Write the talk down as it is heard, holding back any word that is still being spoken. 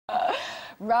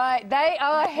Right, they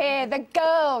are here, the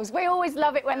girls. We always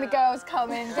love it when the girls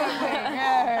come in, don't we?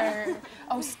 No.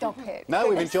 Oh, stop it. No,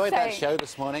 we've enjoyed that show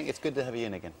this morning. It's good to have you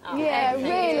in again. Oh, yeah, it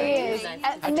really is.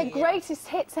 And the greatest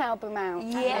hits album out.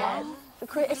 Yeah.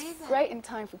 It's great in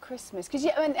time for Christmas. Because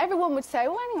everyone would say,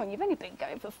 oh, hang on, you've only been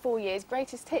going for 4 years,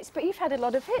 greatest hits. But you've had a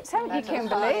lot of hits, haven't you,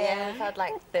 Kimberly? Yeah, we've had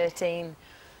like 13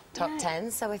 top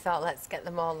 10s, so we thought, let's get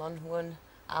them all on one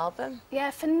album.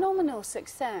 Yeah, phenomenal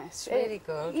success. It's really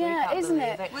good. Yeah, isn't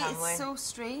it? It's so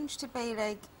strange to be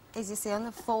like, as you say, on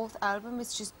the 4th album,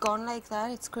 it's just gone like that.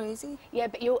 It's crazy. Yeah,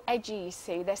 but you're edgy, you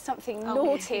see. There's something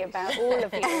naughty about all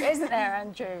of you, isn't there,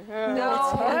 Andrew?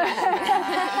 No.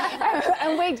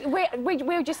 And we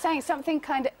were just saying something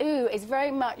kind of is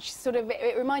very much sort of,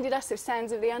 it reminded us of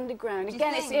Sounds of the Underground.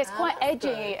 Again, it's quite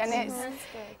edgy and it's,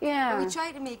 yeah. But we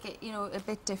try to make it, you know, a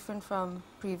bit different from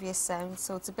previous sounds,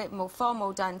 so it's a bit more, far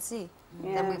more dancey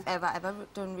than we've ever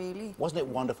done, really. Wasn't it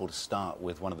wonderful to start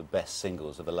with one of the best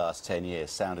singles of the last 10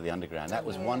 years, Sound of the Underground? That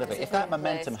was wonderful. If that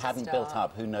momentum hadn't built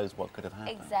up, who knows what could have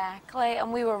happened? Exactly,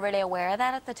 and we were really aware of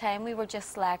that at the time. We were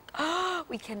just like, oh,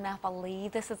 we cannot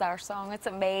believe this is our song. It's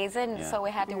amazing. Yeah. So we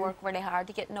had to work really hard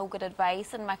to get no good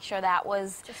advice and make sure that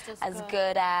was just as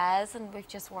good as, and we've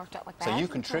just worked out with that. So you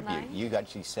contribute. You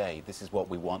actually say, this is what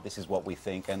we want, this is what we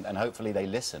think, and hopefully they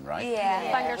listen, right?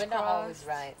 Yeah, fingers we're crossed. not always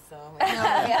right, so we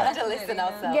have to listen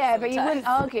ourselves. Yeah, but you wouldn't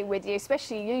argue with you,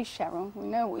 especially you, Cheryl. We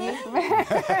know what you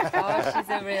Oh, she's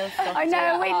a real softie. I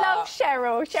know, we love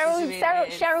Cheryl. Cheryl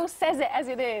Really says it as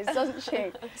it is, doesn't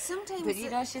she? Sometimes... But you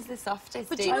know, she's the softest.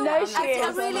 But you know, I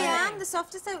is, really am the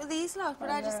softest out of these lot, but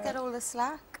I just get all the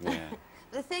slack. Yeah.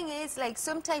 The thing is, like,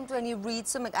 sometimes when you read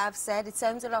something I've said, it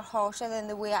sounds a lot harsher than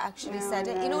the way I actually said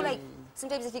it. You know, like,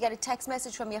 sometimes if you get a text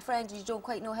message from your friend, you don't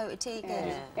quite know how to take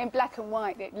it. In black and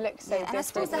white, it looks so different. And I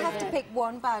suppose I have to pick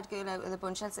one bad girl out of the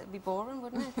bunch, else it'd be boring,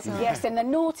 wouldn't it? So yes, and the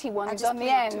naughty ones on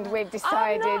the end, we've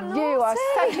decided. You are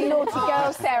such a naughty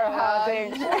girl, Sarah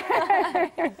Harding.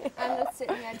 I'm not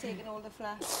sitting here taking all the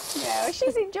flack. Yeah, well,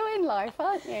 she's enjoying life,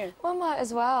 aren't you? Well, might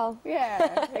as well.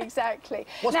 Yeah, exactly.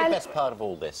 What's the best part of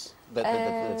all this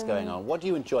that's going on? What do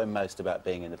you enjoy most about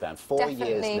being in the band? 4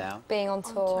 years now. Being on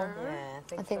tour.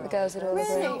 Yeah, I think the girls would all agree.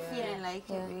 Still feeling like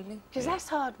it, really. Because that's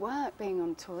hard work, being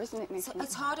on tour, isn't it, Nikki?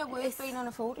 It's harder work being on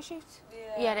a photo shoot.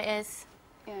 Yeah, it is.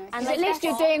 Yeah. And at least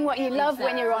you're doing what you love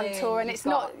when you're on tour, and it's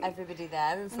not everybody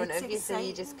there in front of you, so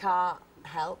you just can't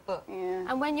help but. Yeah.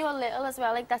 And when you're little as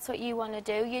well, like that's what you want to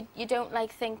do. You don't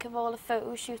like think of all the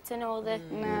photo shoots and all the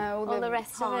all the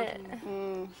rest of it.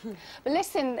 But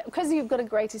listen, because you've got a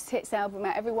greatest hits album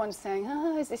out, everyone's saying,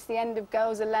 oh, is this the end of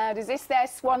Girls Aloud? Is this their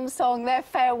swan song, their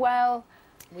farewell?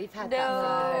 We've had that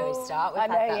from the very start. We've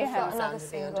had that from Sound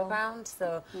of the Underground,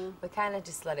 so we kind of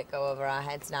just let it go over our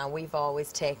heads now. We've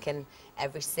always taken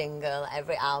every single,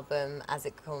 every album as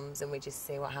it comes, and we just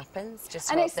see what happens. Just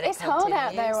and it's hard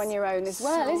out there on your own as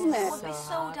well, isn't it? It would be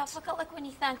so difficult. Like when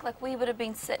you think, like we would have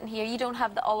been sitting here, you don't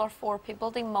have the other 4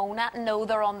 people to moan at and know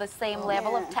they're on the same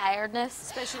level of tiredness.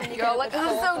 Especially when you're all like,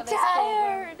 I'm so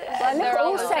tired. Well, look at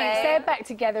All Saints, they're back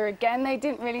together again. They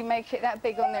didn't really make it that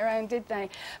big on their own, did they?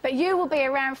 But you will be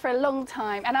around for a long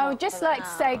time, and I would just like to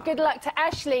say good luck to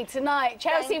Ashley tonight.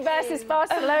 Chelsea versus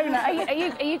Barcelona. Are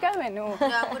you going? Or? No,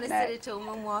 I'm going to sit at home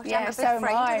and watch. Yeah, I'm a bit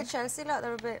frightened of the Chelsea lot.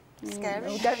 They're a bit scary.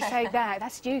 Oh, don't say that.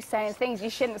 That's you saying things you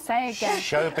shouldn't say again.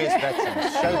 Showbiz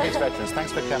veterans. Showbiz veterans.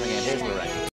 Thanks for coming in. Here's Lorraine.